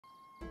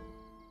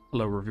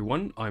Hello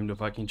everyone, I'm the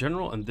Viking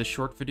General and this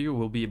short video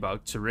will be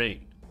about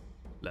terrain.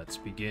 Let's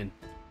begin.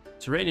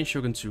 Terrain in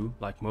Shogun 2,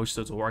 like most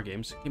Total War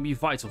games, can be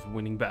vital for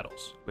winning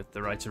battles. With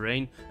the right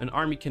terrain, an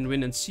army can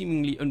win a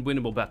seemingly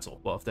unwinnable battle,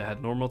 while if they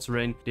had normal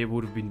terrain, they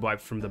would have been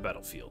wiped from the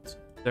battlefield.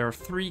 There are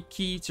three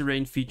key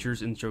terrain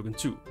features in Shogun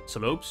 2: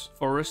 slopes,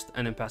 forest,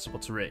 and impassable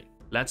terrain.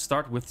 Let's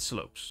start with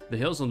slopes. The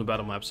hills on the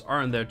battle maps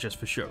aren't there just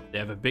for show. They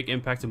have a big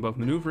impact on both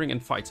maneuvering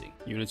and fighting.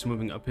 Units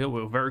moving uphill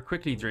will very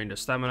quickly drain their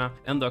stamina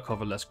and they'll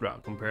cover less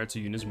ground compared to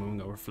units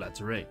moving over flat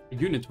terrain. A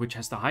unit which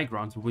has the high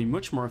ground will be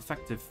much more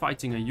effective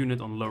fighting a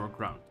unit on lower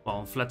ground. While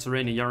on flat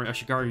terrain a Yari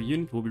Ashigaru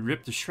unit will be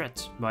ripped to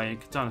shreds by a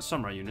Katana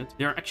Samurai unit,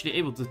 they are actually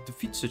able to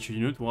defeat such a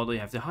unit while they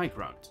have the high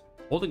ground.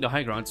 Holding the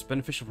high ground is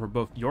beneficial for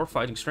both your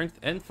fighting strength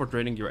and for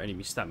draining your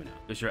enemy's stamina,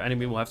 because your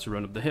enemy will have to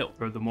run up the hill.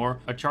 Furthermore,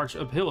 a charge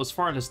uphill is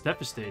far less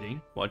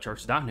devastating, while a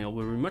charge downhill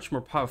will be much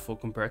more powerful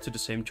compared to the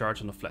same charge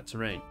on the flat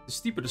terrain. The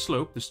steeper the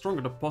slope, the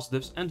stronger the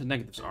positives and the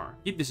negatives are.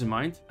 Keep this in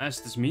mind, as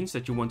this means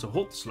that you want to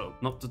hold the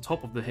slope, not the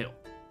top of the hill.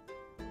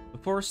 The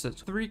forest has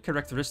three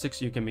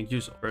characteristics you can make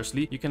use of.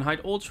 Firstly, you can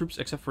hide all troops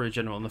except for a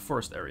general in the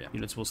forest area.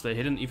 Units will stay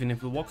hidden even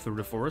if you walk through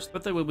the forest,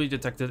 but they will be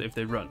detected if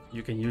they run.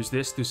 You can use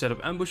this to set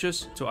up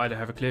ambushes, to either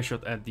have a clear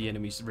shot at the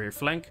enemy's rear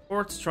flank,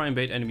 or to try and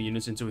bait enemy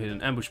units into a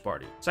hidden ambush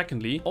party.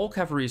 Secondly, all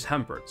cavalry is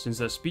hampered, since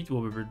their speed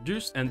will be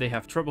reduced and they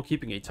have trouble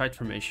keeping a tight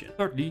formation.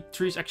 Thirdly,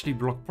 trees actually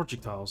block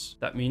projectiles.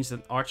 That means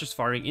that archers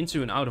firing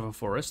into and out of a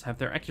forest have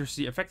their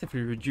accuracy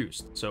effectively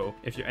reduced. So,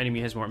 if your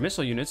enemy has more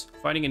missile units,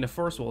 fighting in the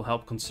forest will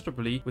help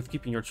considerably with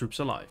keeping your troops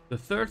alive. The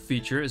third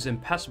feature is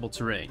impassable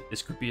terrain.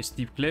 This could be a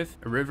steep cliff,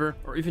 a river,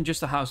 or even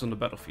just a house on the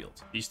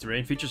battlefield. These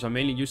terrain features are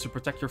mainly used to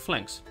protect your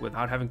flanks,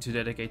 without having to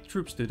dedicate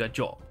troops to that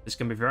job. This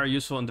can be very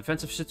useful in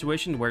defensive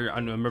situations where you're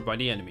outnumbered by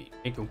the enemy.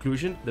 In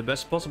conclusion, the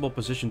best possible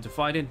position to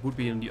fight in would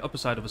be on the upper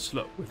side of a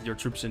slope, with your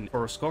troops in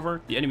forest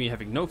cover, the enemy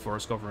having no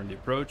forest cover in the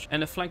approach,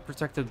 and a flank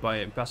protected by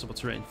an impassable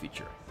terrain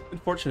feature.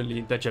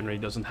 Unfortunately, that generally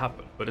doesn't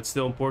happen, but it's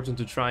still important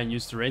to try and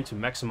use terrain to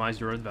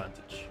maximize your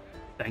advantage.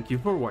 Thank you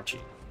for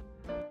watching.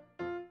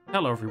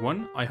 Hello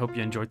everyone, I hope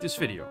you enjoyed this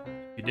video.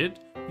 If you did,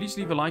 please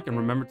leave a like and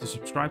remember to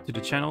subscribe to the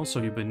channel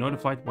so you'll be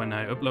notified when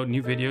I upload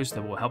new videos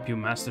that will help you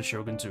master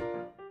Shogun 2.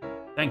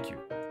 Thank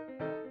you.